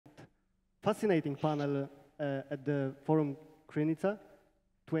fascinating panel at the Forum Krynica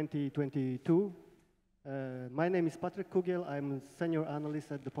 2022. My name is Patryk Kugiel. I'm a senior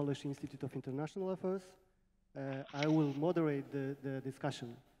analyst at the Polish Institute of International Affairs. I will moderate the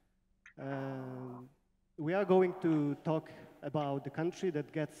discussion. We are going to talk about the country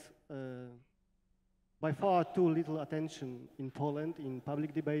that gets by far too little attention in Poland, in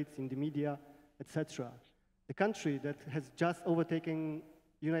public debates, in the media, etc. The country that has just overtaken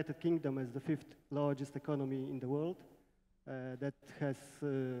United Kingdom as the 5th largest economy in the world, that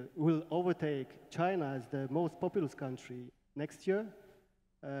will overtake China as the most populous country next year,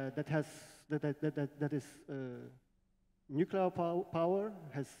 that is nuclear power,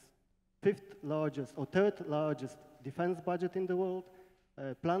 has 5th largest or 3rd largest defense budget in the world,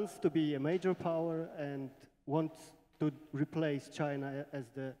 plans to be a major power and wants to replace China as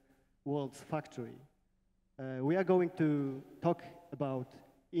the world's factory. We are going to talk about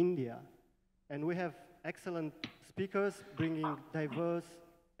India, and we have excellent speakers bringing diverse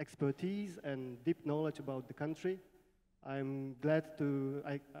expertise and deep knowledge about the country. I'm glad to,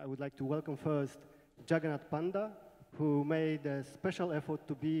 I would like to welcome first Jagannath Panda, who made a special effort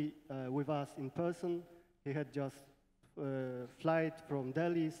to be with us in person. He had just flight from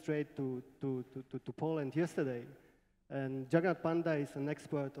Delhi straight to Poland yesterday. And Jagannath Panda is an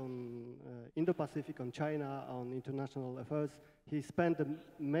expert on Indo-Pacific, on China, on international affairs. He spent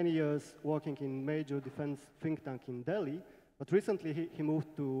many years working in major defense think tank in Delhi, but recently he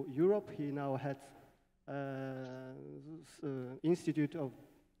moved to Europe. He now heads Institute of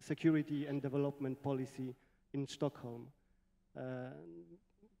Security and Development Policy in Stockholm.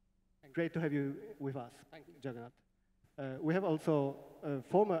 Great to have you with us, Jagannath. We have also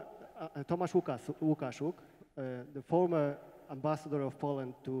former Tomasz Łukaszuk, the former ambassador of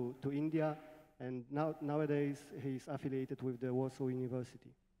Poland to India, and nowadays he's affiliated with the Warsaw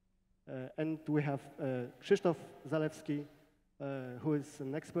University. And we have Krzysztof Zalewski, who is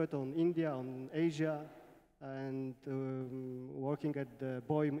an expert on India, on Asia, and working at the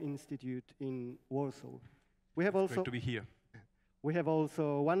Boym Institute in Warsaw. We have also, great to be here. We have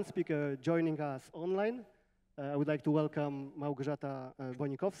also one speaker joining us online. I would like to welcome Małgorzata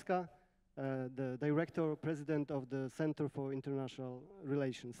Bonikowska, the director, president of the Center for International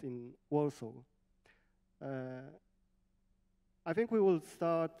Relations in Warsaw. I think we will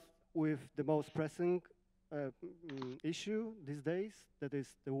start with the most pressing issue these days, that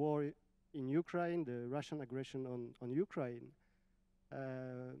is the war in Ukraine, the Russian aggression on Ukraine.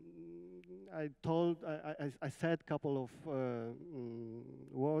 I said a couple of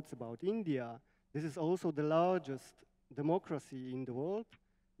words about India. This is also the largest democracy in the world,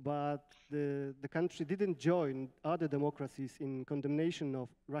 but the country didn't join other democracies in condemnation of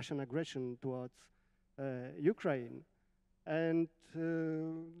Russian aggression towards Ukraine. And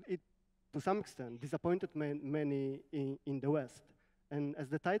it, to some extent, disappointed many in the West. And as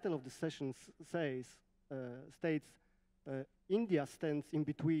the title of the session states, India stands in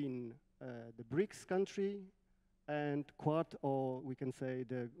between the BRICS country and Quad, or we can say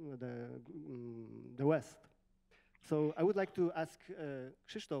the West. So I would like to ask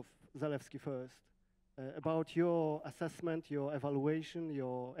Krzysztof Zalewski first about your assessment, your evaluation,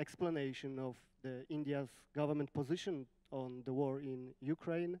 your explanation of India's government position on the war in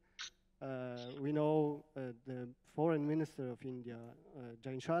Ukraine. We know the foreign minister of India,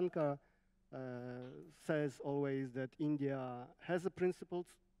 Jaishankar, says always that India has a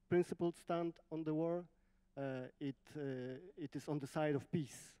principled stand on the war. It is on the side of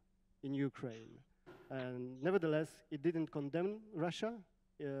peace in Ukraine. And nevertheless, it didn't condemn Russia.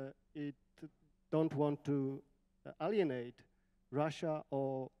 It don't want to alienate Russia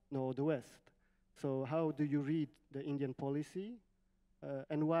or the West. So how do you read the Indian policy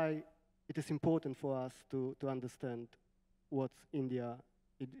and why it is important for us to understand what India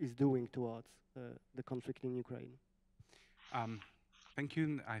is doing towards the conflict in Ukraine? Thank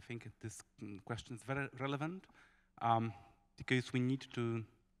you. I think this question is very relevant because we need to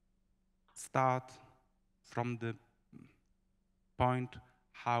start from the point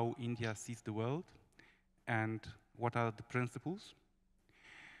how India sees the world and what are the principles.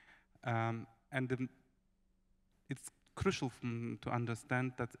 It's crucial to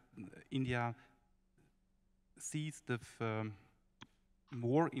understand that India sees the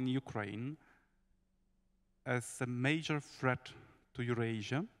war in Ukraine as a major threat to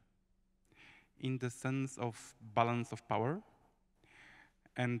Eurasia in the sense of balance of power,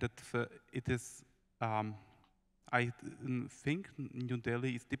 and that it is, I think New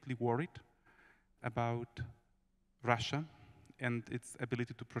Delhi is deeply worried about Russia and its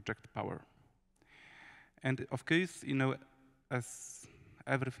ability to project power. And of course, as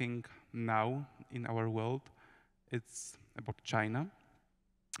everything now in our world, it's about China.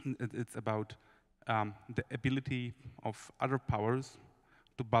 It's about the ability of other powers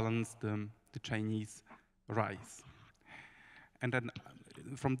to balance the Chinese rise. And then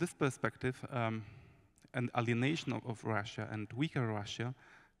from this perspective, an alienation of Russia and weaker Russia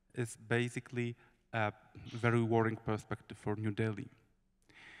is basically a very worrying perspective for New Delhi.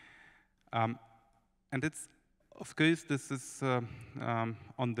 And it's, of course, this is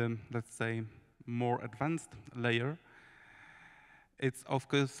on the, let's say, more advanced layer. It's, of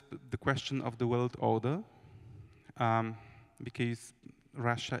course, the question of the world order, because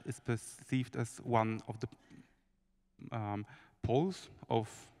Russia is perceived as one of the poles of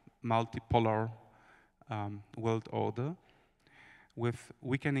multipolar world order. With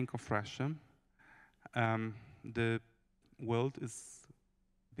weakening of Russia, the world is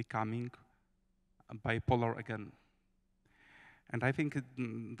becoming bipolar again. And I think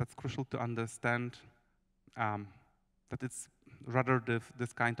that's crucial to understand that it's rather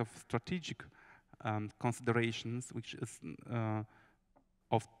this kind of strategic considerations, which is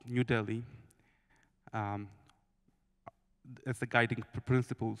of New Delhi as the guiding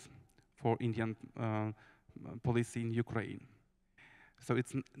principles for Indian policy in Ukraine. So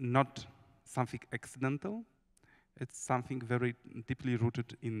it's not something accidental, it's something very deeply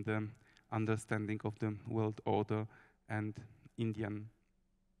rooted in the understanding of the world order and Indian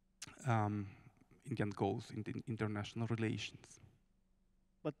goals in the international relations.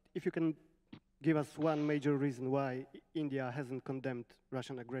 But if you can give us one major reason why India hasn't condemned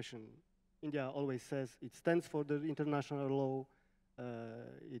Russian aggression. India always says it stands for the international law,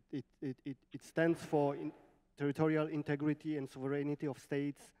 it stands for territorial integrity and sovereignty of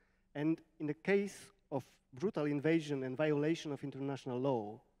states, and in the case of brutal invasion and violation of international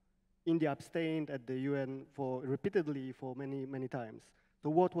law, India abstained at the UN repeatedly for many times. So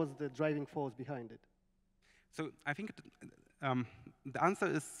what was the driving force behind it? So I think the answer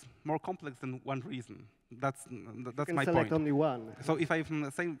is more complex than one reason. That's my point. You can select only one. So if I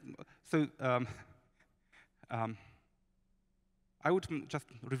say, so I would just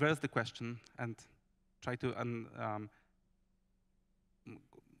reverse the question and try to,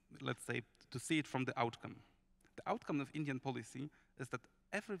 let's say, to see it from the outcome. The outcome of Indian policy is that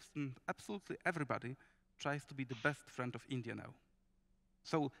absolutely everybody tries to be the best friend of India now.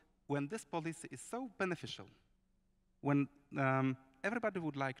 So when this policy is so beneficial, when everybody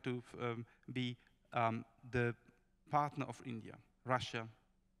would like to be the partner of India, Russia,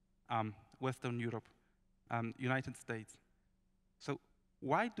 Western Europe, United States. So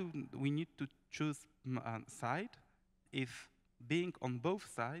why do we need to choose a side if being on both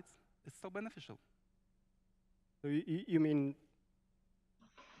sides is so beneficial? So you mean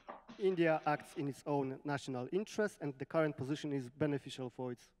India acts in its own national interest and the current position is beneficial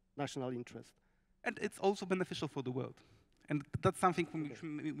for its national interest? And it's also beneficial for the world. And that's something which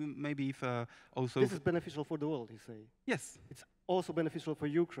maybe if also... This is beneficial for the world, you say? Yes. It's also beneficial for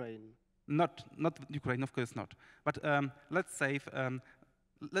Ukraine? Not Ukraine, of course not. But let's say,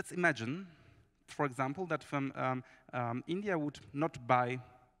 let's imagine, for example, that India would not buy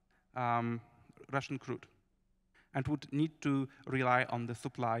Russian crude and would need to rely on the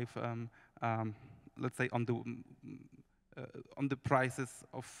supply of, let's say, on the prices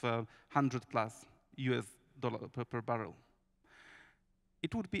of $100+ US per barrel.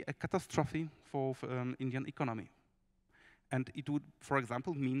 It would be a catastrophe for Indian economy. And it would, for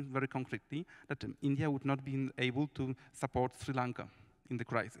example, mean very concretely that India would not be able to support Sri Lanka in the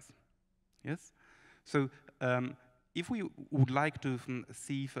crisis. Yes? So if we would like to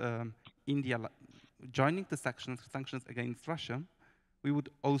see India joining the sanctions against Russia, we would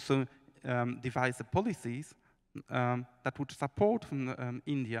also devise policies that would support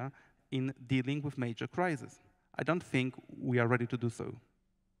India in dealing with major crises. I don't think we are ready to do so.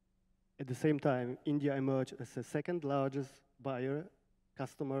 At the same time, India emerged as the second largest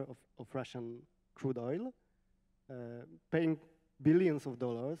customer of Russian crude oil, paying billions of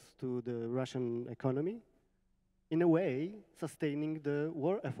dollars to the Russian economy, in a way sustaining the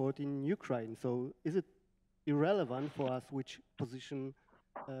war effort in Ukraine. So is it irrelevant for us which position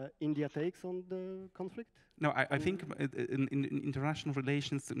India takes on the conflict? No, I think in international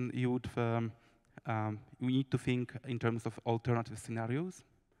relations, you would we need to think in terms of alternative scenarios.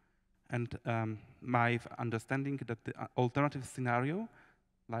 And my understanding that the alternative scenario,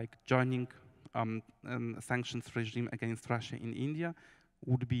 like joining sanctions regime against Russia in India,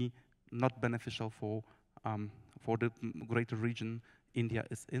 would be not beneficial for the greater region India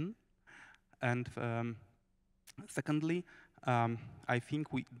is in. And secondly, I think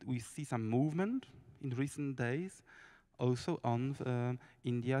we see some movement in recent days also on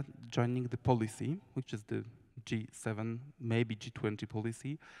India joining the policy, which is the G7, maybe G20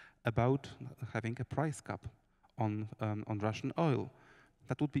 policy, about having a price cap on Russian oil.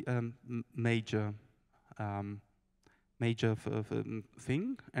 That would be a major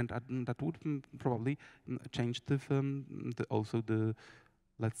thing, and that would probably change also the,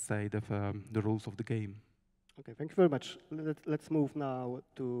 let's say, the rules of the game. Okay, thank you very much. Let's move now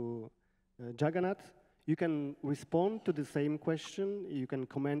to Jagannath. You can respond to the same question. You can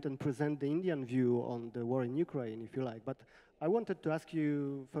comment and present the Indian view on the war in Ukraine, if you like. But I wanted to ask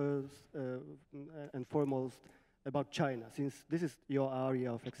you first and foremost about China, since this is your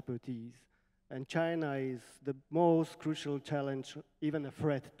area of expertise. And China is the most crucial challenge, even a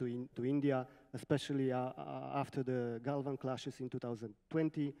threat to India, especially after the Galvan clashes in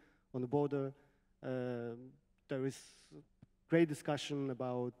 2020 on the border. There is great discussion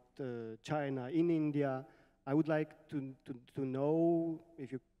about China in India. I would like to know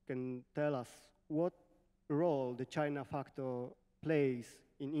if you can tell us what role the China factor plays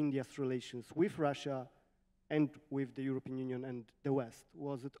in India's relations with Russia and with the European Union and the West.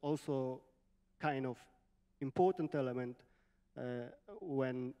 Was it also kind of important element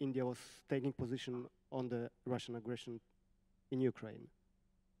when India was taking position on the Russian aggression in Ukraine?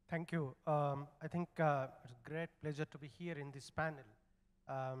 Thank you. I think it's a great pleasure to be here in this panel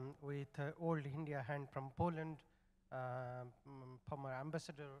with Old India Hand from Poland, former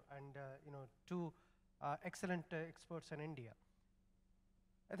ambassador, and two excellent experts in India.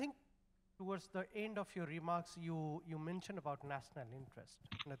 I think towards the end of your remarks, you mentioned about national interest,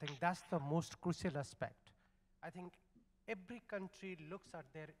 and I think that's the most crucial aspect. I think every country looks at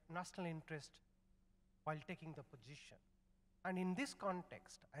their national interest while taking the position. And in this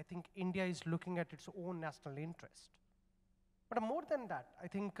context, I think India is looking at its own national interest. But more than that, I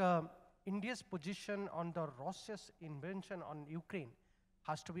think India's position on the Russia's invasion on Ukraine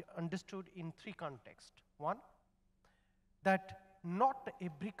has to be understood in three contexts. One, that not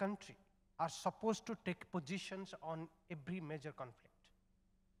every country are supposed to take positions on every major conflict.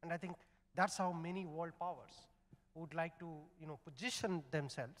 And I think that's how many world powers would like to position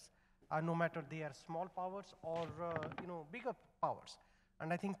themselves, no matter they are small powers or bigger powers.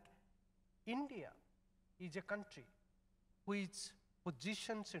 And I think India is a country which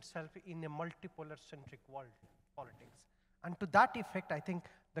positions itself in a multipolar centric world politics. And to that effect, I think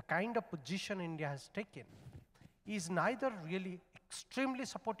the kind of position India has taken is neither really extremely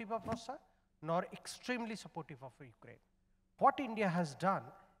supportive of Russia nor extremely supportive of Ukraine. What India has done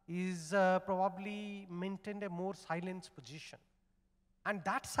is probably maintained a more silenced position. And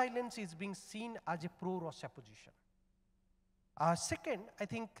that silence is being seen as a pro-Russia position. Second, I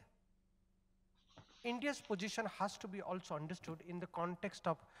think India's position has to be also understood in the context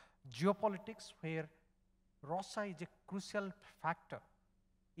of geopolitics, where Russia is a crucial factor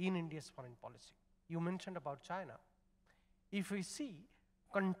in India's foreign policy. You mentioned about China. If we see,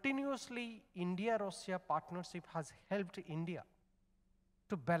 continuously India-Russia partnership has helped India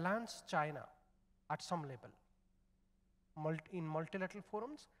to balance China at some level, in multilateral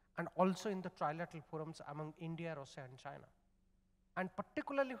forums and also in the trilateral forums among India, Russia, and China. And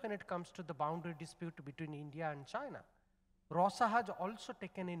particularly when it comes to the boundary dispute between India and China, Russia has also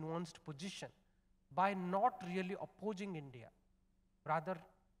taken a nuanced position by not really opposing India. Rather,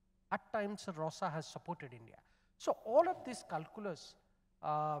 at times Russia has supported India. So all of this calculus,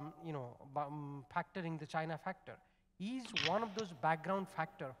 factoring the China factor, is one of those background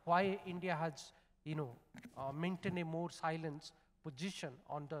factors why India has maintained a more silent position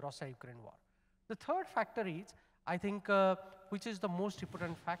on the Russia-Ukraine war. The third factor is, I think, which is the most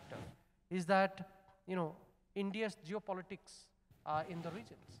important factor, is that India's geopolitics in the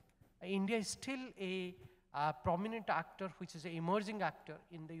regions. India is still a prominent actor, which is an emerging actor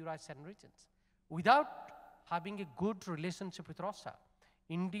in the Eurasian regions. Without having a good relationship with Russia,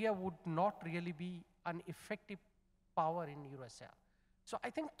 India would not really be an effective power in Eurasia. So I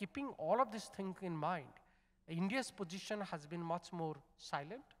think keeping all of these things in mind, India's position has been much more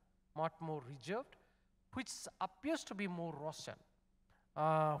silent, much more reserved, which appears to be more Russian,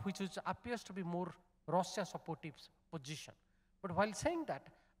 appears to be more Russia-supportive position. But while saying that,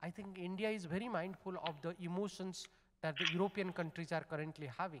 I think India is very mindful of the emotions that the European countries are currently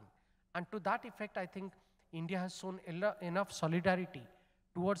having. And to that effect, I think India has shown enough solidarity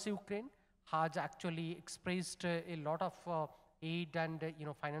towards Ukraine, has actually expressed a lot of aid and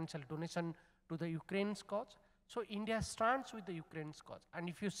financial donation to the Ukraine's cause. So India stands with the Ukraine's cause. And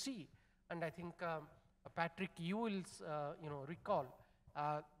if you see, and I think Patryk, you will recall,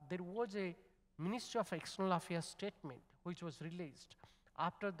 there was a Ministry of External Affairs statement which was released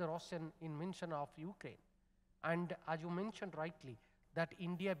after the Russian invasion of Ukraine. And as you mentioned rightly, that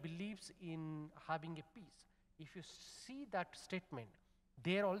India believes in having a peace. If you see that statement,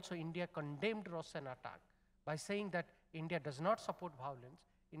 there also India condemned Russian attack by saying that India does not support violence,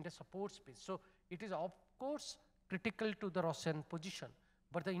 India supports peace. So it is of course critical to the Russian position,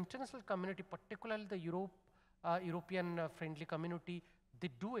 but the international community, particularly the European friendly community, they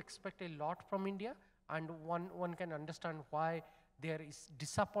do expect a lot from India, and one can understand why there is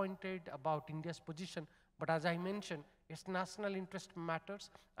disappointed about India's position. But as I mentioned, its national interest matters,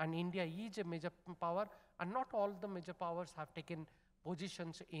 and India is a major power, and not all the major powers have taken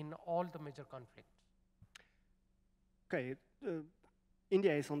positions in all the major conflicts. Okay,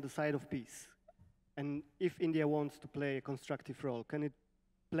 India is on the side of peace. And if India wants to play a constructive role, can it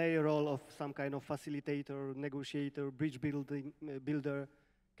play a role of some kind of facilitator, negotiator, bridge builder?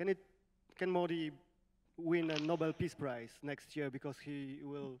 Can Modi win a Nobel Peace Prize next year because he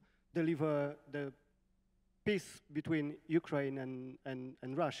will deliver the peace between Ukraine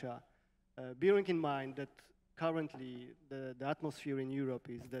and Russia, bearing in mind that currently the atmosphere in Europe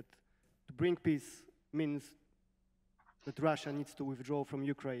is that to bring peace means that Russia needs to withdraw from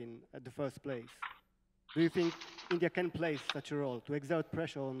Ukraine at the first place. Do you think India can play such a role to exert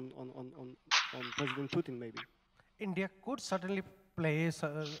pressure on President Putin maybe? India could certainly play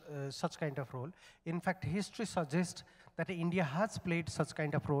such kind of role. In fact, history suggests that India has played such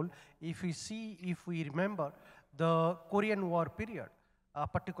kind of role. If we remember the Korean War period,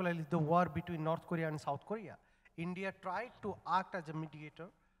 particularly the war between North Korea and South Korea, India tried to act as a mediator,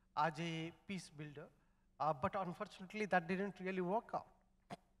 as a peace builder, but unfortunately that didn't really work out.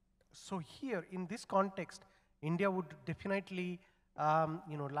 So here, in this context, India would definitely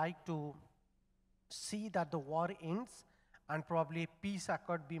like to see that the war ends and probably a peace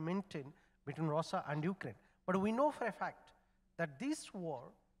accord be maintained between Russia and Ukraine. But we know for a fact that this war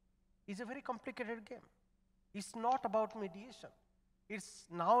is a very complicated game. It's not about mediation.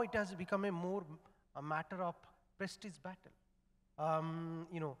 Now it has become a matter of prestige battle.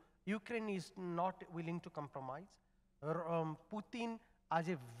 Ukraine is not willing to compromise. Putin, as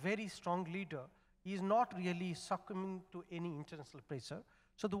a very strong leader, is not really succumbing to any international pressure.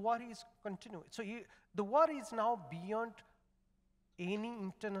 So the war is continuing. So the war is now beyond any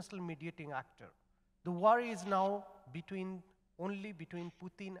international mediating actor. The war is now only between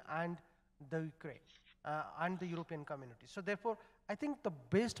Putin and the Ukraine and the European community. So therefore, I think the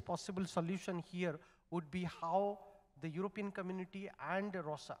best possible solution here would be how the European community and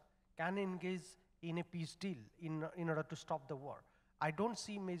Russia can engage in a peace deal in order to stop the war. I don't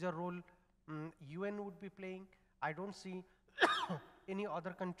see major role UN would be playing. I don't see any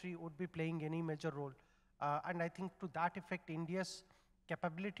other country would be playing any major role. And I think to that effect, India's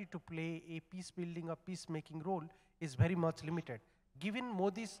capability to play a peace-building or peacemaking role is very much limited. Given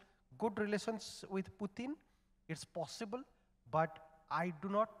Modi's good relations with Putin, it's possible, but I do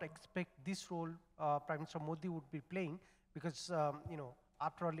not expect this role Prime Minister Modi would be playing because,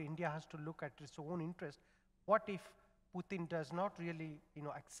 after all, India has to look at its own interest. What if Putin does not really,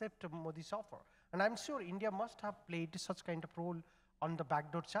 accept Modi's offer? And I'm sure India must have played such kind of role on the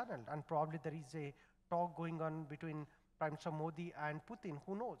backdoor channel, and probably there is a talk going on between Prime Minister Modi and Putin,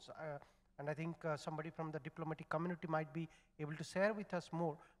 who knows? And I think somebody from the diplomatic community might be able to share with us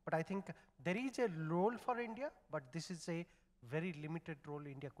more. But I think there is a role for India, but this is a very limited role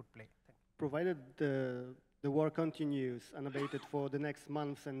India could play. Provided the war continues unabated for the next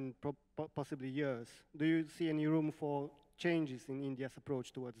months and possibly years, do you see any room for changes in India's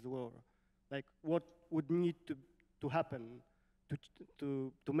approach towards the war? Like what would need to happen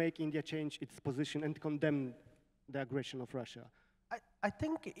to make India change its position and condemn the aggression of Russia? I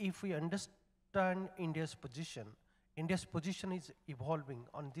think if we understand India's position is evolving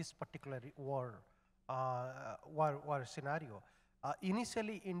on this particular war scenario.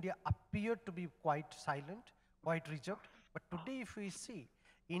 Initially, India appeared to be quite silent, quite reserved, but today if we see,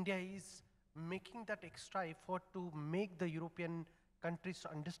 India is making that extra effort to make the European countries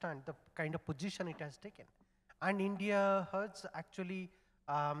understand the kind of position it has taken. And India has actually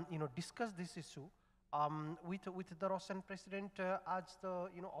discussed this issue with the Russian president as the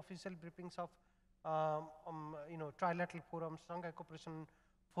official briefings of trilateral forums, Shanghai Cooperation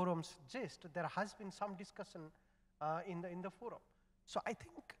Forums gist. There has been some discussion in the forum. So I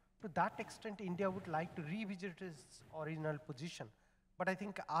think to that extent, India would like to revisit its original position. But I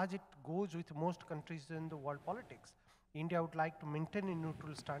think as it goes with most countries in the world politics, India would like to maintain a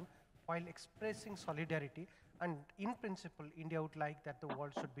neutral stand while expressing solidarity. And in principle, India would like that the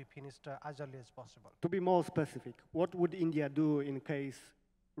war should be finished as early as possible. To be more specific, what would India do in case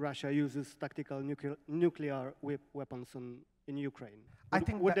Russia uses tactical nuclear weapons in Ukraine?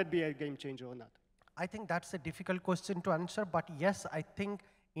 Would that be a game changer or not? I think that's a difficult question to answer, but yes, I think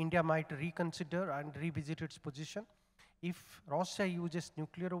India might reconsider and revisit its position. If Russia uses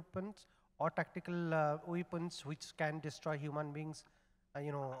nuclear weapons or tactical weapons which can destroy human beings,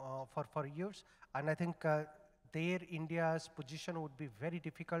 for years, and I think there India's position would be very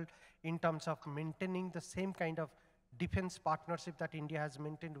difficult in terms of maintaining the same kind of defense partnership that India has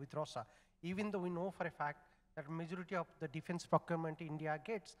maintained with Russia. Even though we know for a fact that majority of the defense procurement India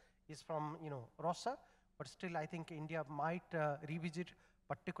gets is from Russia, but still I think India might revisit,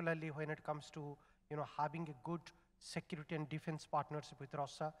 particularly when it comes to having a good security and defense partnership with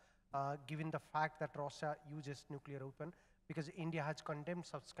Russia, given the fact that Russia uses nuclear weapon, because India has condemned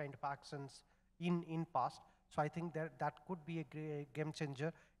such kind of actions in past. So I think that could be a game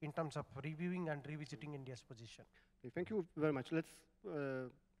changer in terms of reviewing and revisiting India's position. Thank you very much. Let's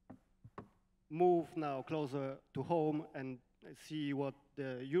move now closer to home and see what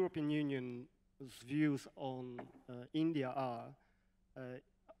the European Union's views on India are.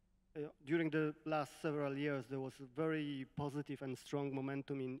 During the last several years, there was a very positive and strong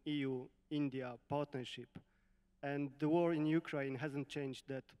momentum in EU-India partnership. And the war in Ukraine hasn't changed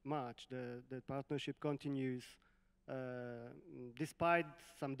that much. The partnership continues despite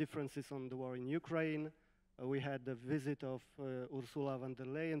some differences on the war in Ukraine. We had the visit of Ursula von der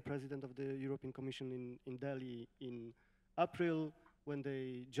Leyen, President of the European Commission in Delhi in April, when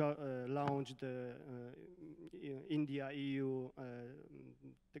they launched the India-EU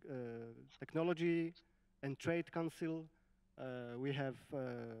Technology and Trade Council. We have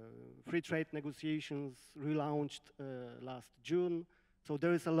free trade negotiations relaunched last June. So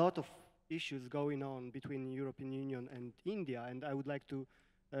there is a lot of issues going on between European Union and India, and I would like to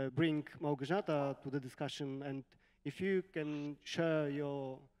bring Małgorzata to the discussion, and if you can share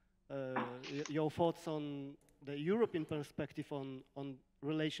your thoughts on the European perspective on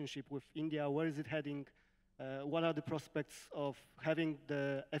relationship with India. Where is it heading? What are the prospects of having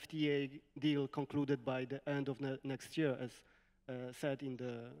the FTA deal concluded by the end of next year, as said in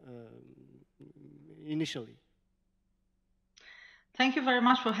the initially? Thank you very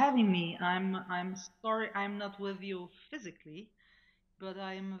much for having me. I'm sorry I'm not with you physically, but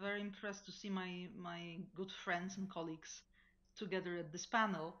I'm very impressed to see my good friends and colleagues together at this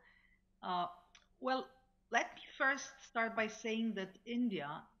panel. Well, let me first start by saying that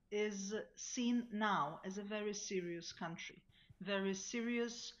India is seen now as a very serious country, very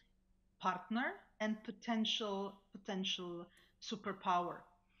serious partner and potential superpower.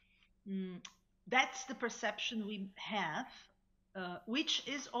 That's the perception we have, which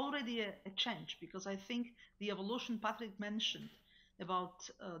is already a change, because I think the evolution Patryk mentioned about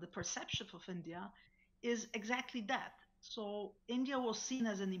the perception of India is exactly that. So India was seen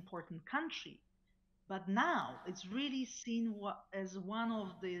as an important country, but now it's really seen as one of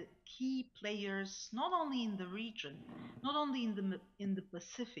the key players, not only in the region, not only in the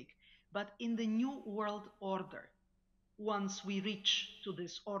Pacific, but in the new world order. Once we reach to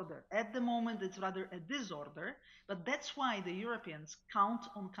this order, at the moment it's rather a disorder, but that's why the Europeans count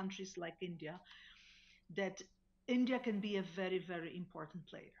on countries like India, that India can be a very, very important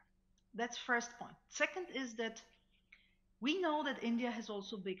player. That's first point. Second is that we know that India has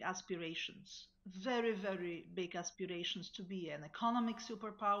also big aspirations, very, very big aspirations to be an economic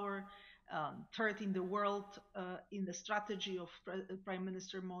superpower, third in the world in the strategy of Prime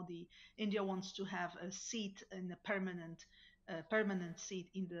Minister Modi. India wants to have a seat in a permanent seat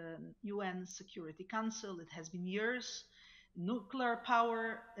in the UN Security Council. It has been years. Nuclear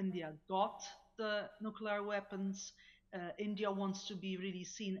power, India got the nuclear weapons. India wants to be really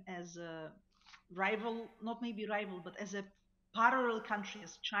seen as a rival, not maybe rival, but as a parallel country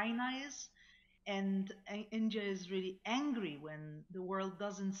as China is. And India is really angry when the world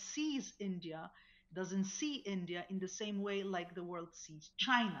doesn't see India in the same way like the world sees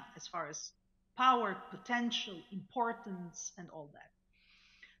China, as far as power, potential, importance, and all that.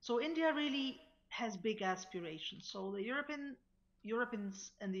 So India really has big aspirations. So the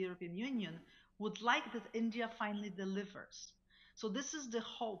Europeans and the European Union would like that India finally delivers. So this is the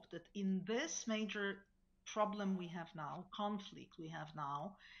hope that in this major problem we have now, conflict we have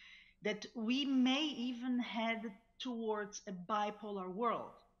now, that we may even head towards a bipolar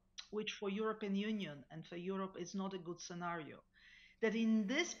world, which for European Union and for Europe is not a good scenario. That in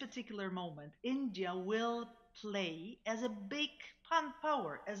this particular moment, India will play as a big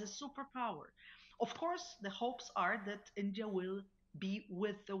power, as a superpower. Of course, the hopes are that India will be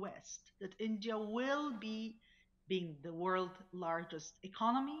with the West, that India will be being the world's largest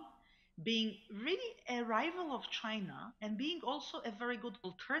economy, being really a rival of China, and being also a very good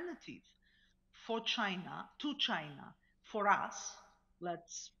alternative for China, to China, for us.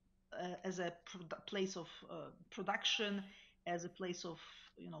 Let's as a place of production, as a place of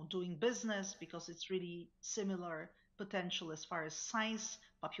doing business, because it's really similar potential as far as size,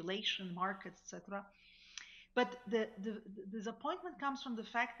 population, markets, etc. But the disappointment comes from the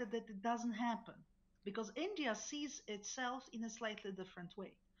fact that it doesn't happen, because India sees itself in a slightly different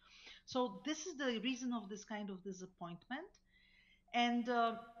way. So this is the reason of this kind of disappointment. And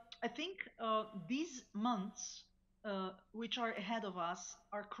I think these months which are ahead of us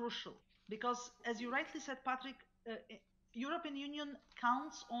are crucial, because, as you rightly said, Patryk, European Union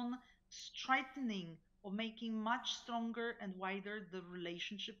counts on strengthening or making much stronger and wider the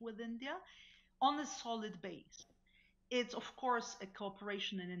relationship with India on a solid base. It's, of course, a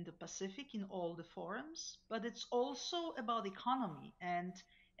cooperation in Indo-Pacific in all the forums, but it's also about economy and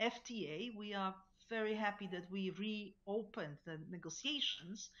FTA. We are very happy that we reopened the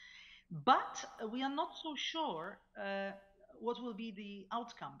negotiations, but we are not so sure what will be the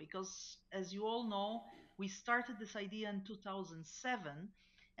outcome, because, as you all know, we started this idea in 2007,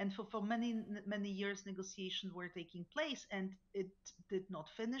 and for many years negotiations were taking place, and it did not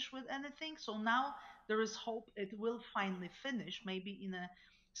finish with anything. So now there is hope it will finally finish, maybe in a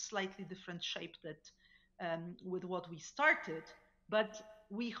slightly different shape that with what we started, but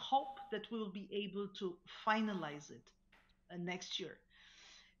we hope that we will be able to finalize it next year.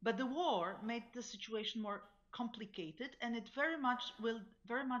 But the war made the situation more complicated, and it very much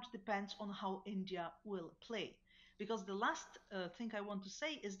depends on how India will play. Because the last thing I want to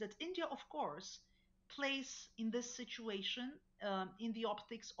say is that India, of course, plays in this situation in the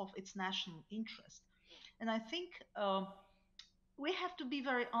optics of its national interest. And I think we have to be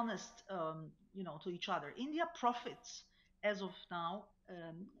very honest, to each other. India profits as of now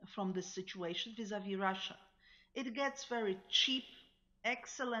from this situation vis-à-vis Russia. It gets very cheap,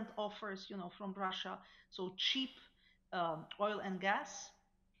 excellent offers, from Russia. So cheap oil and gas.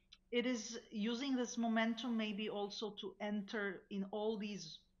 It is using this momentum maybe also to enter in all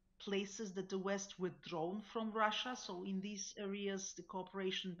these places that the West withdrawn from Russia. So in these areas, the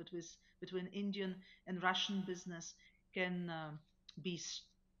cooperation between Indian and Russian business can be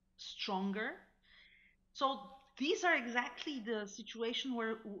stronger. So these are exactly the situation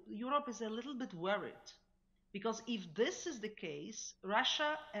where Europe is a little bit worried, because if this is the case,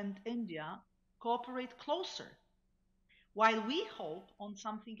 Russia and India cooperate closer, while we hope on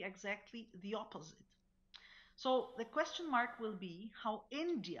something exactly the opposite. So the question mark will be how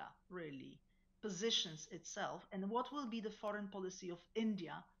India really positions itself, and what will be the foreign policy of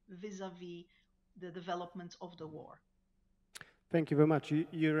India vis-à-vis the development of the war. Thank you very much.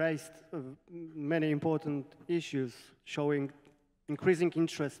 You raised many important issues showing increasing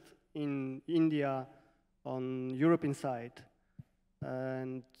interest in India on European side.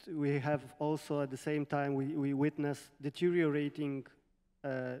 And we have also, at the same time, we witness deteriorating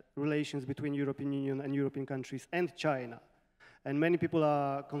relations between European Union and European countries and China. And many people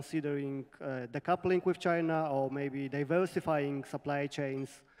are considering decoupling with China, or maybe diversifying supply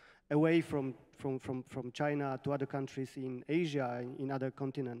chains away from China to other countries in Asia, in other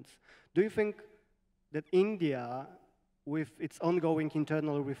continents. Do you think that India, with its ongoing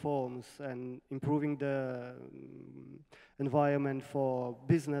internal reforms and improving the environment for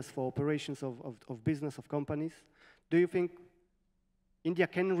business, for operations of business, of companies, do you think India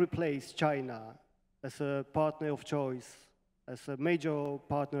can replace China as a partner of choice, as a major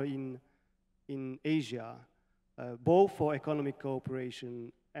partner in Asia, both for economic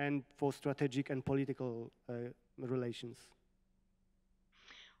cooperation and for strategic and political relations?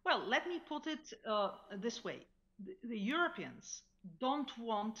 Well, let me put it this way. The Europeans don't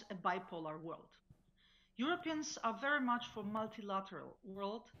want a bipolar world. Europeans are very much for multilateral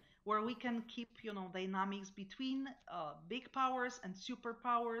world where we can keep, dynamics between big powers and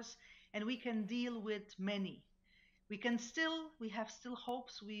superpowers, and we can deal with many. We have still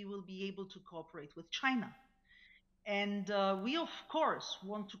hopes we will be able to cooperate with China. And we, of course,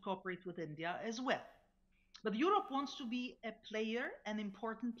 want to cooperate with India as well. But Europe wants to be a player, an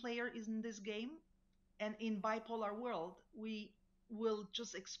important player in this game. And in bipolar world, we will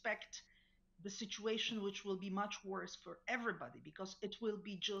just expect the situation which will be much worse for everybody, because it will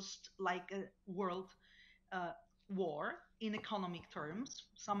be just like a world war in economic terms.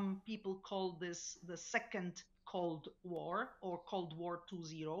 Some people call this the second Cold War or Cold War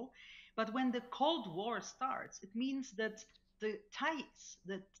 2.0. But when the Cold War starts, it means that the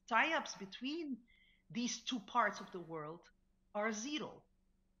tie-ups between these two parts of the world are zero.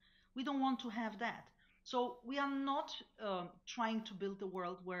 We don't want to have that. So we are not trying to build a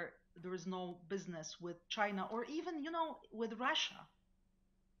world where there is no business with China or even, with Russia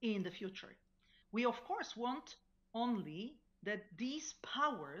in the future. We, of course, want only that these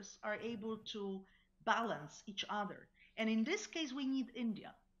powers are able to balance each other. And in this case, we need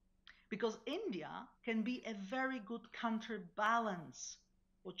India, because India can be a very good counterbalance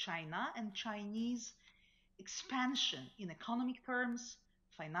for China and Chinese expansion in economic terms,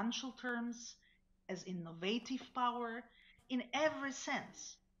 financial terms, as innovative power, in every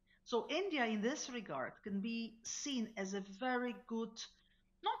sense. So India, in this regard, can be seen as a very good,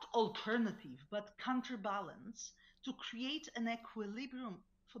 not alternative, but counterbalance to create an equilibrium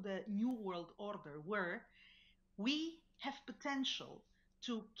for the new world order where we have potential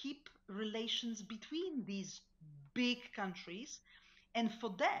to keep relations between these big countries. And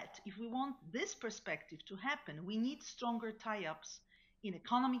for that, if we want this perspective to happen, we need stronger tie-ups in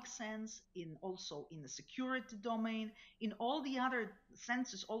economic sense, in also in the security domain, in all the other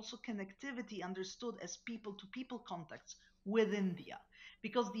senses, also connectivity understood as people-to-people contacts with India.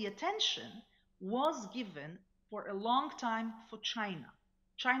 Because the attention was given for a long time for China.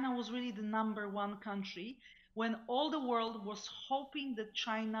 China was really the number one country when all the world was hoping that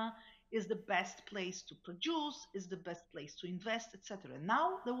China is the best place to produce, is the best place to invest, etc.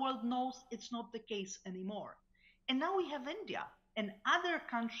 Now the world knows it's not the case anymore. And now we have India and other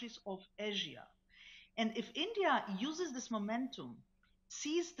countries of Asia. And if India uses this momentum,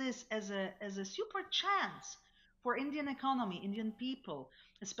 sees this as a super chance for Indian economy, Indian people,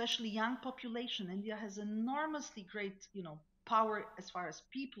 especially young population, India has enormously great, power as far as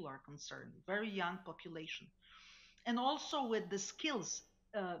people are concerned, very young population. And also with the skills,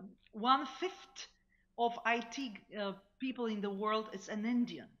 1/5 of IT people in the world is an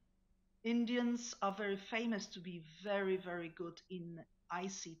Indian. Indians are very famous to be very, very good in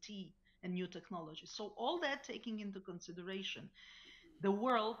ICT and new technology. So all that taking into consideration, the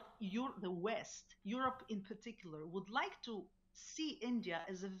world, the West, Europe in particular, would like to see India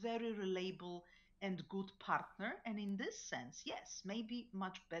as a very reliable and good partner. And in this sense, yes, maybe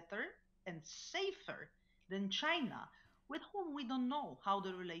much better and safer than China, with whom we don't know how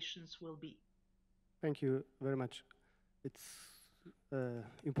the relations will be. Thank you very much. It's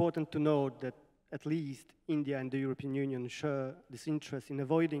important to note that at least India and the European Union share this interest in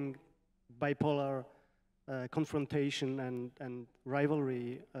avoiding bipolar confrontation and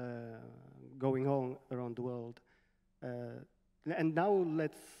rivalry going on around the world. And now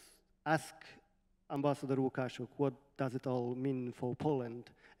let's ask Ambassador Łukaszuk, what does it all mean for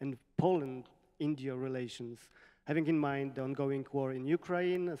Poland and Poland-India relations, having in mind the ongoing war in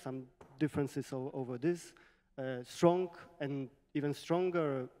Ukraine, some differences over this, strong and even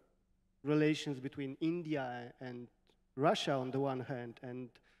stronger relations between India and Russia on the one hand, and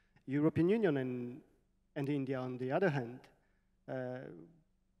European Union and India on the other hand,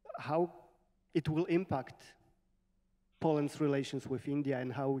 how it will impact Poland's relations with India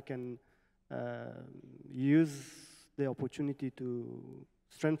and how we can use the opportunity to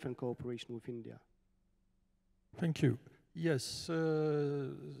strengthen cooperation with India. Thank you. Yes,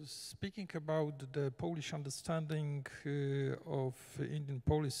 speaking about the Polish understanding of Indian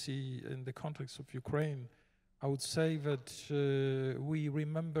policy in the context of Ukraine, I would say that we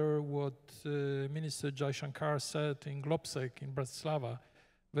remember what Minister Jaishankar said in Globsec in Bratislava,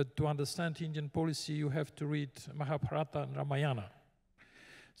 that to understand Indian policy you have to read Mahabharata and Ramayana.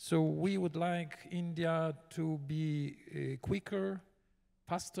 So we would like India to be quicker,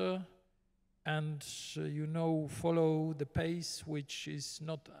 faster, and follow the pace which is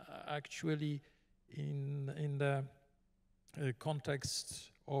not actually in the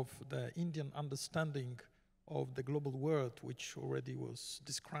context of the Indian understanding of the global world, which already was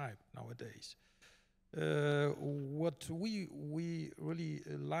described nowadays. What we really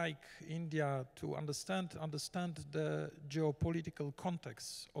like India to understand the geopolitical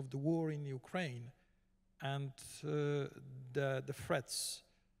context of the war in Ukraine and the threats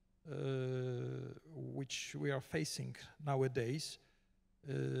which we are facing nowadays,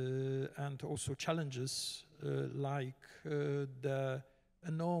 and also challenges like the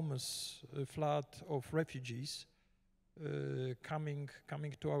enormous flood of refugees coming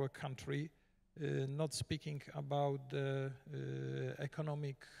to our country, not speaking about the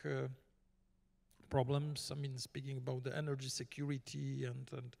economic problems, I mean speaking about the energy security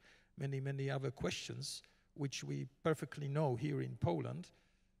and many other questions which we perfectly know here in Poland,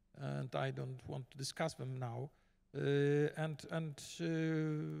 and I don't want to discuss them now.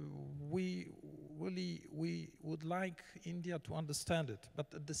 We would like India to understand it,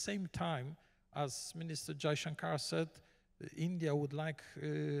 but at the same time, as Minister Jaishankar said, India would like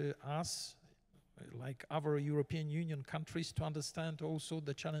us, like other European Union countries, to understand also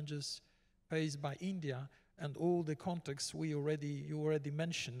the challenges faced by India and all the contexts you already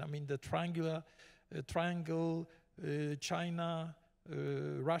mentioned. I mean, the triangle China,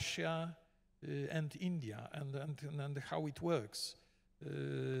 Russia, and India, and how it works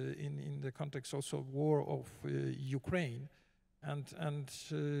in the context also of war of Ukraine, and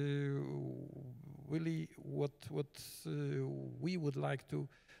really what we would like to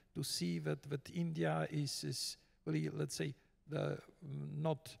see that India is really, let's say,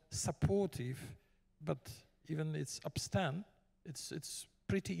 not supportive, but even it's abstain. It's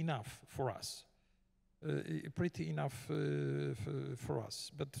pretty enough for us. Pretty enough for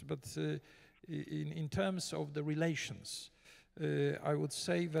us. But in terms of the relations, I would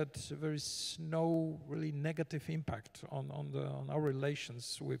say that there is no really negative impact on our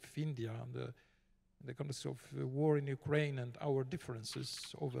relations with India in the context of the war in Ukraine and our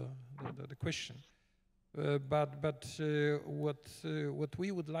differences over the question. But what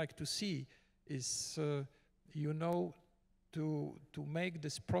we would like to see is, to make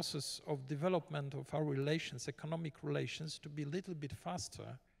this process of development of our relations, economic relations, to be a little bit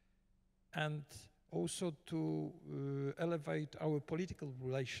faster, and also to elevate our political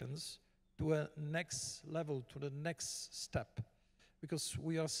relations to a next level, to the next step. Because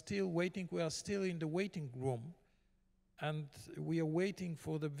we are still waiting, we are still in the waiting room, and we are waiting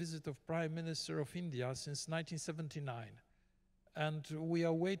for the visit of Prime Minister of India since 1979. And we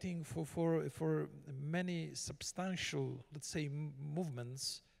are waiting for many substantial, let's say,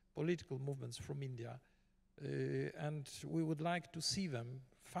 movements, political movements from India. And we would like to see them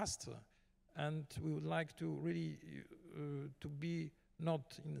faster. And we would like to really to be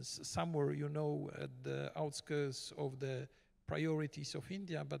not in somewhere, at the outskirts of the priorities of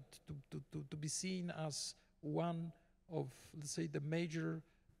India, but to be seen as one of, let's say, the major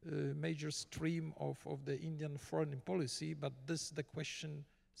stream of the Indian foreign policy. But this is the question,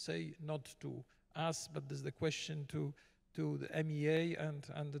 say, not to us, but this is the question to the MEA and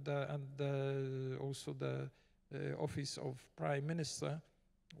also the Office of Prime Minister,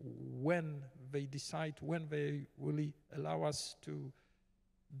 when they decide, when they really allow us to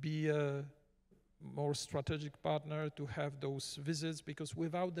be a more strategic partner, to have those visits, because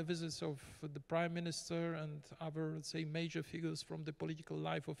without the visits of the Prime Minister and other, let's say, major figures from the political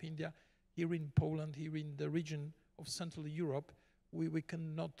life of India, here in Poland, here in the region of Central Europe, we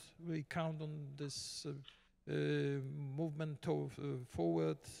cannot really count on this movement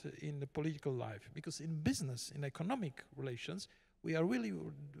forward in the political life. Because in business, in economic relations, we are really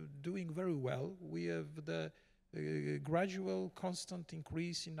doing very well. We have the gradual, constant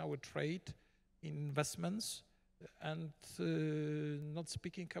increase in our trade, investments, and not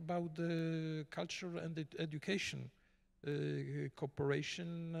speaking about the culture and the education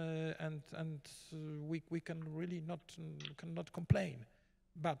cooperation, and we can really cannot complain.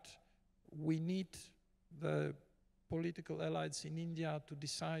 But we need the political allies in India to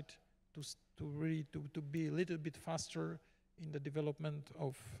decide to really be a little bit faster in the development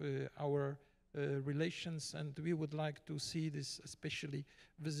of our relations, and we would like to see this especially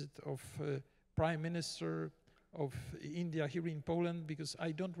visit of Prime Minister of India here in Poland, because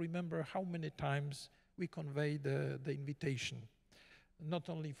I don't remember how many times we conveyed the invitation, not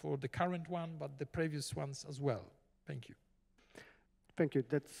only for the current one, but the previous ones as well. Thank you. Thank you.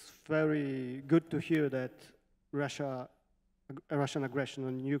 That's very good to hear that Russian aggression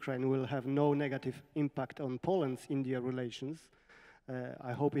on Ukraine will have no negative impact on Poland's-India relations.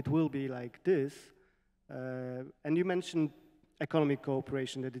 I hope it will be like this. And you mentioned economic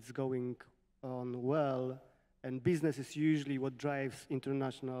cooperation, that it's going on well, and business is usually what drives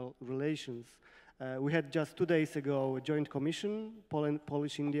international relations. We had just 2 days ago a joint commission,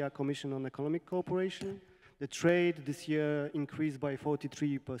 Polish-India Commission on Economic Cooperation. The trade this year increased by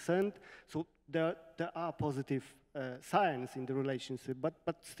 43%. So there are positive signs in the relationship,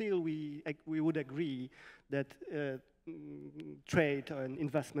 but still we would agree that trade and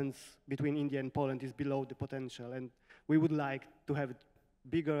investments between India and Poland is below the potential, and we would like to have it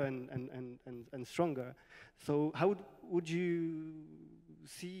bigger and stronger. So how would you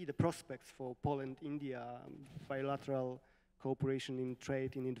see the prospects for Poland-India bilateral cooperation in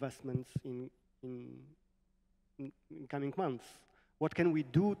trade, in investments in coming months? What can we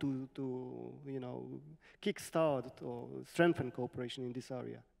do to kickstart or strengthen cooperation in this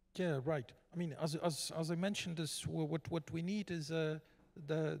area? Yeah, right. I mean, as I mentioned, what we need is the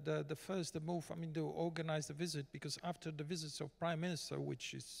first move. I mean, to organize the visit, because after the visits of Prime Minister,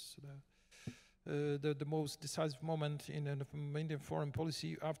 which is the most decisive moment in Indian foreign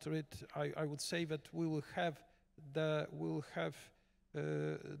policy, after it, I would say that we will have the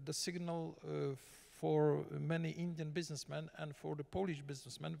signal for many Indian businessmen and for the Polish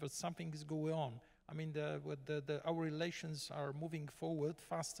businessmen that something is going on. I mean, our relations are moving forward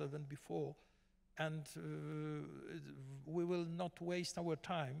faster than before, and we will not waste our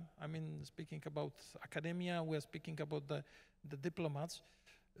time. I mean, speaking about academia, we're speaking about the diplomats,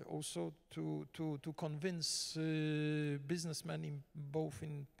 also to convince businessmen in both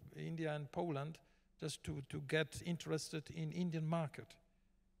in India and Poland just to get interested in Indian market.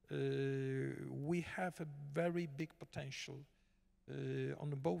 We have a very big potential on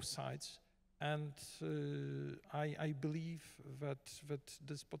both sides, and I believe that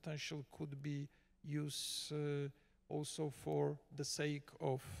this potential could be used also for the sake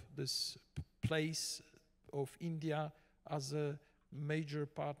of this place of India as a major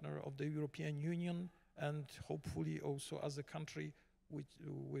partner of the European Union, and hopefully also as a country with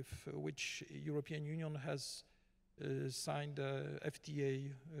which European Union has signed a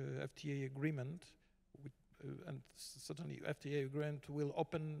FTA agreement, and certainly FTA agreement will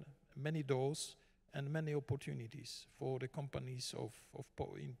open many doors and many opportunities for the companies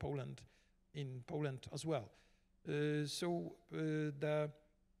in Poland as well. So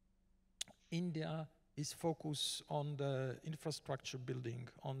India is focused on the infrastructure building,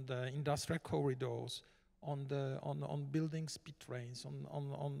 on the industrial corridors, on building speed trains,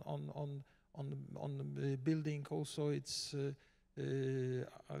 on building also its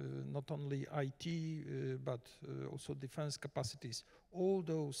not only IT but also defense capacities. All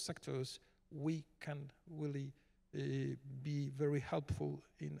those sectors we can really be very helpful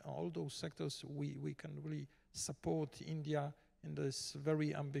in. All those sectors we can really support India in this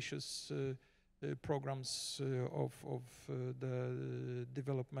very ambitious programs of the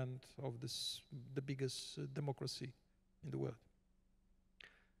development of the biggest democracy in the world.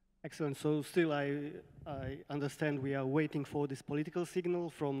 Excellent. So still I understand we are waiting for this political signal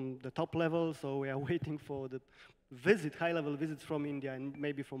from the top level. So we are waiting for the high-level visits from India and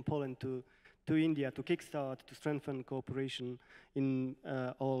maybe from Poland to India to kickstart, to strengthen cooperation in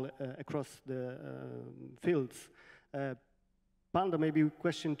all across the fields. Panda, maybe a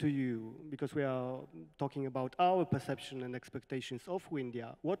question to you, because we are talking about our perception and expectations of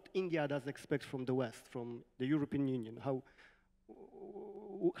India. What India does expect from the West, from the European Union?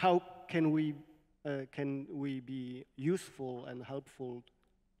 How can we be useful and helpful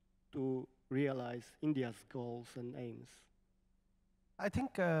to realize India's goals and aims? I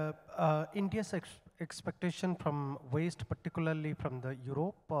think India's expectation from West, particularly from the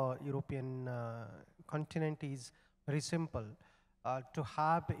European continent, is very simple. To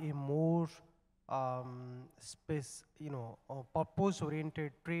have a more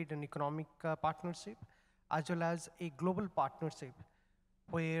purpose-oriented trade and economic partnership, as well as a global partnership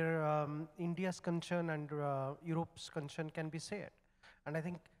where India's concern and Europe's concern can be shared. And I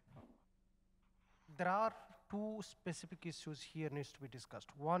think there are two specific issues here needs to be discussed.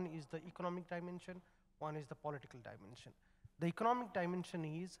 One is the economic dimension, one is the political dimension. The economic dimension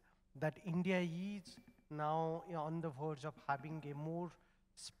is that India is now on the verge of having a more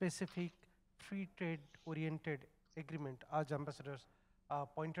specific free trade oriented agreement, as ambassadors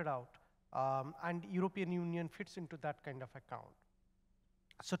pointed out, and European Union fits into that kind of account.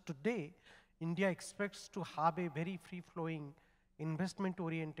 So today, India expects to have a very free-flowing,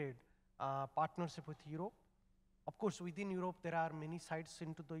 investment-oriented partnership with Europe. Of course, within Europe, there are many sides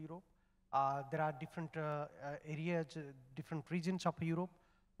into the Europe. There are different areas, different regions of Europe,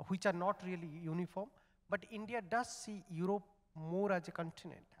 which are not really uniform. But India does see Europe more as a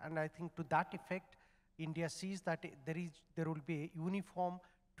continent. And I think to that effect, India sees that there will be a uniform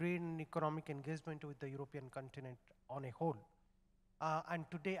trade and economic engagement with the European continent on a whole. And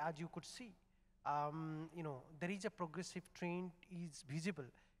today, as you could see, there is a progressive trend is visible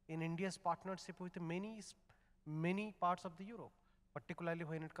in India's partnership with many parts of the Europe, particularly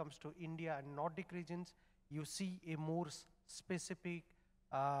when it comes to India and Nordic regions. You see a more specific,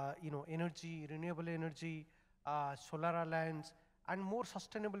 energy, renewable energy, solar alliance, and more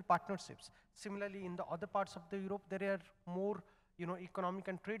sustainable partnerships. Similarly, in the other parts of the Europe, there are more, economic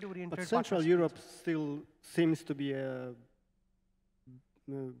and trade-oriented. But Central Europe still seems to be a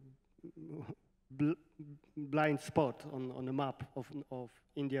blind spot on the map of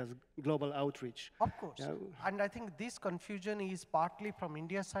India's global outreach. Of course. Yeah. And I think this confusion is partly from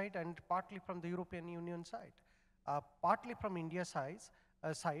India's side and partly from the European Union side. Partly from India's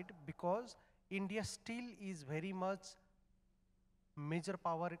side because India still is very much major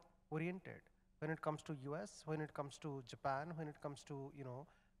power oriented when it comes to US, when it comes to Japan, when it comes to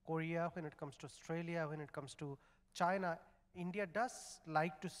Korea, when it comes to Australia, when it comes to China. India does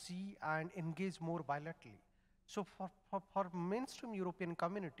like to see and engage more bilaterally. So for mainstream European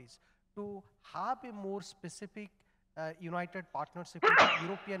communities to have a more specific united partnership with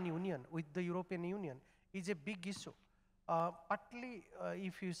the European Union is a big issue. Partly,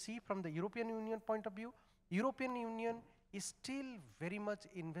 if you see from the European Union point of view, European Union is still very much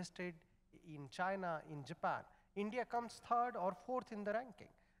invested in China, in Japan. India comes third or fourth in the ranking.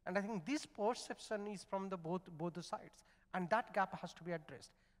 And I think this perception is from the both the sides. And that gap has to be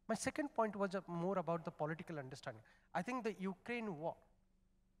addressed. My second point was more about the political understanding. I think the Ukraine war,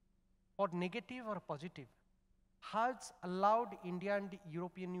 for negative or positive, has allowed India and the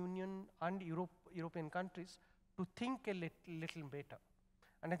European Union and European countries to think a little better.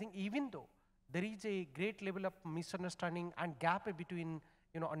 And I think even though there is a great level of misunderstanding and gap between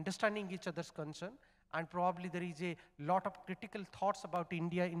understanding each other's concern, and probably there is a lot of critical thoughts about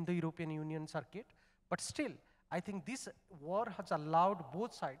India in the European Union circuit, but still, I think this war has allowed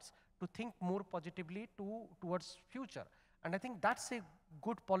both sides to think more positively towards future. And I think that's a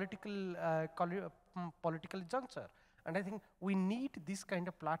good political juncture. And I think we need this kind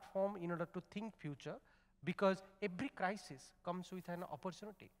of platform in order to think future, because every crisis comes with an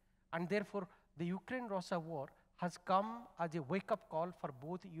opportunity. And therefore, the Ukraine-Russia war has come as a wake-up call for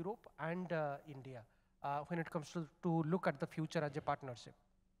both Europe and India when it comes to look at the future as a partnership.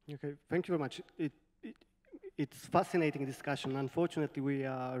 Okay, thank you very much. It's fascinating discussion. Unfortunately, we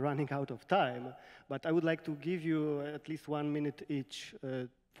are running out of time, but I would like to give you at least 1 minute each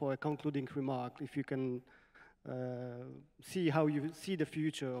for a concluding remark. If you can see how you see the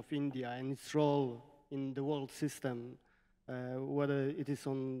future of India and its role in the world system, whether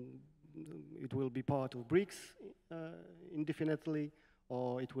it will be part of BRICS indefinitely,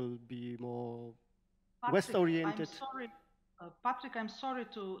 or it will be more West-oriented. I'm sorry. Patryk, I'm sorry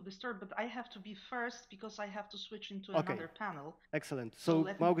to disturb, but I have to be first because I have to switch into another panel. Excellent. So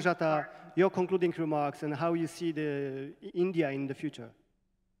Małgorzata, your concluding remarks and how you see the India in the future.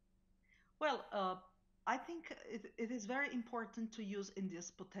 Well, I think it is very important to use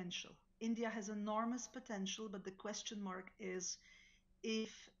India's potential. India has enormous potential, but the question mark is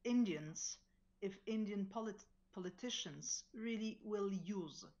if Indian politicians really will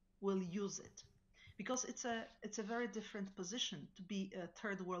use it. Because it's a very different position to be a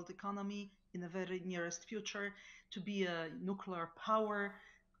third world economy in the very nearest future, to be a nuclear power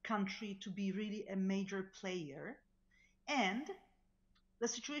country, to be really a major player, and the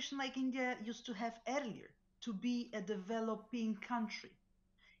situation like India used to have earlier, to be a developing country.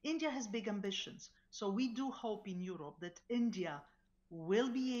 India has big ambitions, so we do hope in Europe that India will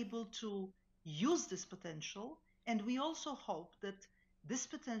be able to use this potential, and we also hope that this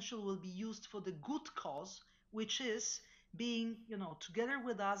potential will be used for the good cause, which is being, together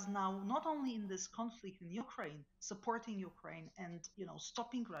with us now, not only in this conflict in Ukraine, supporting Ukraine and,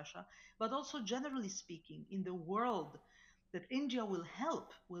 stopping Russia, but also generally speaking in the world, that India will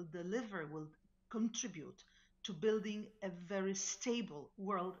help, will deliver, will contribute to building a very stable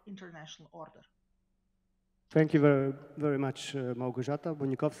world international order. Thank you very, very much, Małgorzata,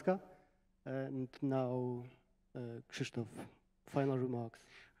 Bonikowska. And now, Krzysztof. Final remarks.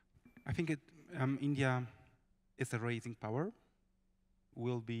 I think India is a rising power,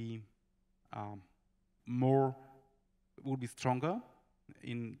 will be stronger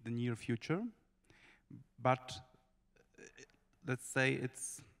in the near future, but let's say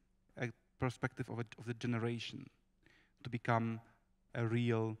it's a perspective of the generation to become a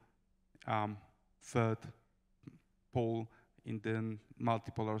real third pole in the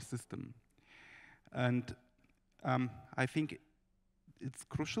multipolar system. And I think it's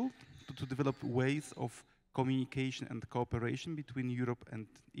crucial to develop ways of communication and cooperation between Europe and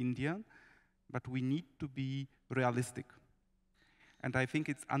India, but we need to be realistic. And I think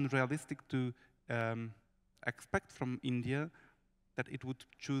it's unrealistic to expect from India that it would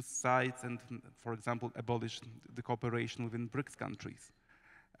choose sides and, for example, abolish the cooperation within BRICS countries.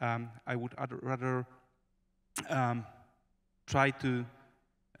 I would rather try to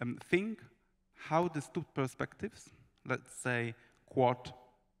think how these two perspectives, let's say Quad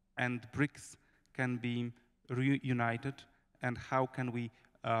and BRICS, can be reunited, and how can we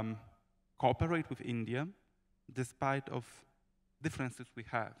cooperate with India despite of differences we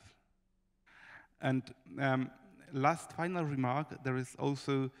have. And last final remark, there is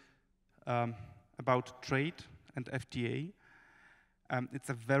also about trade and FTA. It's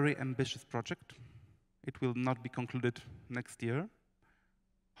a very ambitious project. It will not be concluded next year,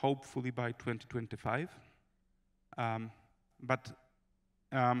 hopefully by 2025. But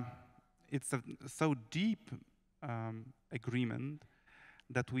it's a so deep agreement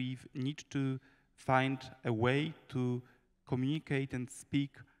that we need to find a way to communicate and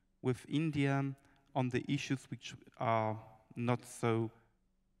speak with India on the issues which are not so,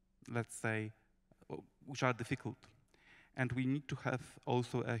 let's say, which are difficult. And we need to have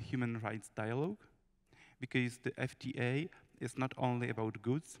also a human rights dialogue, because the FTA is not only about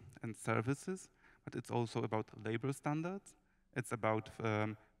goods and services, but it's also about labor standards. It's about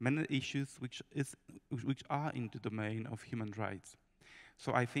many issues which are in the domain of human rights.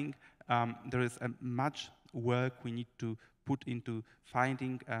 So I think there is much work we need to put into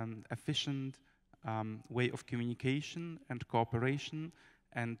finding an efficient way of communication and cooperation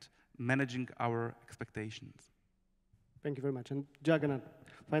and managing our expectations. Thank you very much. And Jagannath,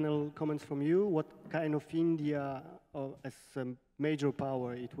 final comments from you. What kind of India, as a major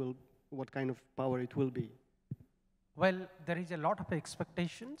power, what kind of power it will be? Well, there is a lot of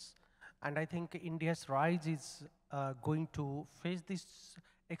expectations, and I think India's rise is going to face these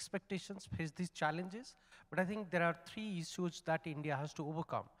expectations, face these challenges. But I think there are three issues that India has to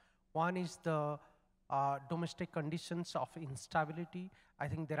overcome. One is the domestic conditions of instability. I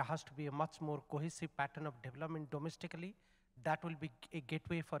think there has to be a much more cohesive pattern of development domestically. That will be a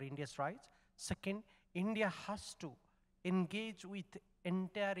gateway for India's rise. Second, India has to engage with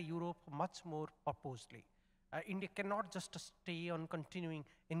entire Europe much more purposely. India cannot just stay on continuing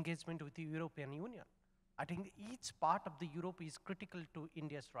engagement with the European Union. I think each part of the Europe is critical to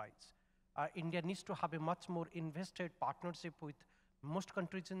India's rise. India needs to have a much more invested partnership with most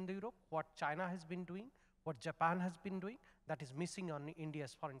countries in Europe. What China has been doing, what Japan has been doing, that is missing on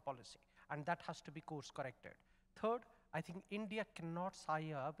India's foreign policy, and that has to be course corrected. Third, I think India cannot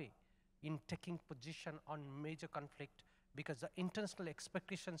shy away in taking position on major conflict because the international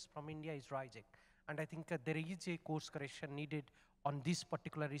expectations from India is rising. And I think there is a course correction needed on this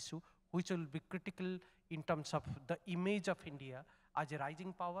particular issue, which will be critical in terms of the image of India as a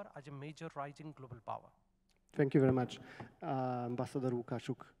rising power, as a major rising global power. Thank you very much. Ambassador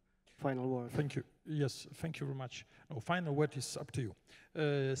Łukaszuk, final word. Thank you. Yes, thank you very much. No, final word is up to you.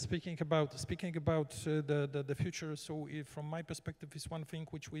 Speaking about the future, so from my perspective, is one thing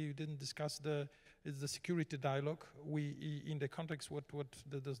which we didn't discuss is the security dialogue. We, in the context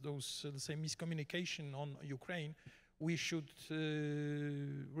those let's say miscommunication on Ukraine, we should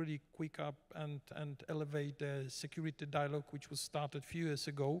really quick up and elevate the security dialogue, which was started a few years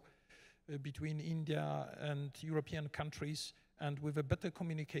ago between India and European countries, and with a better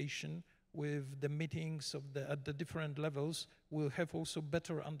communication with the meetings at the different levels, we'll have also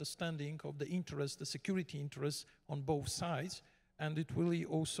better understanding of the interest, the security interests on both sides, and it will really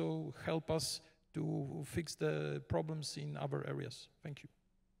also help us to fix the problems in other areas. Thank you.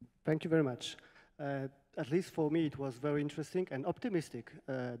 Thank you very much. At least for me, it was very interesting and optimistic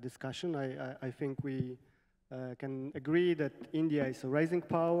discussion. I think we can agree that India is a rising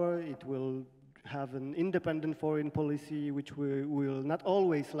power. It will have an independent foreign policy, which we will not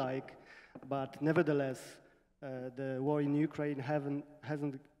always like, but nevertheless, the war in Ukraine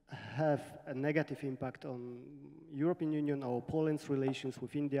hasn't have a negative impact on European Union or Poland's relations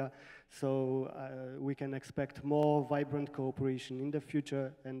with India. So we can expect more vibrant cooperation in the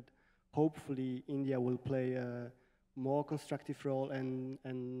future, and hopefully India will play a more constructive role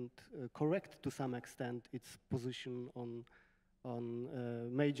and correct to some extent its position on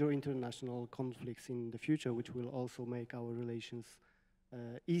major international conflicts in the future, which will also make our relations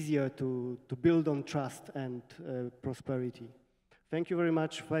easier to build on trust and prosperity. Thank you very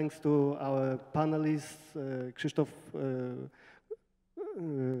much. Thanks to our panelists, Krzysztof,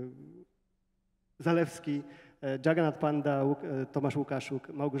 Zalewski, Jagannath, Panda, Tomasz, Łukaszuk,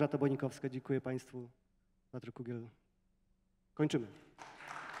 Małgorzata, Bonikowska. Dziękuję Państwu. Patryk, Kugiel. Kończymy.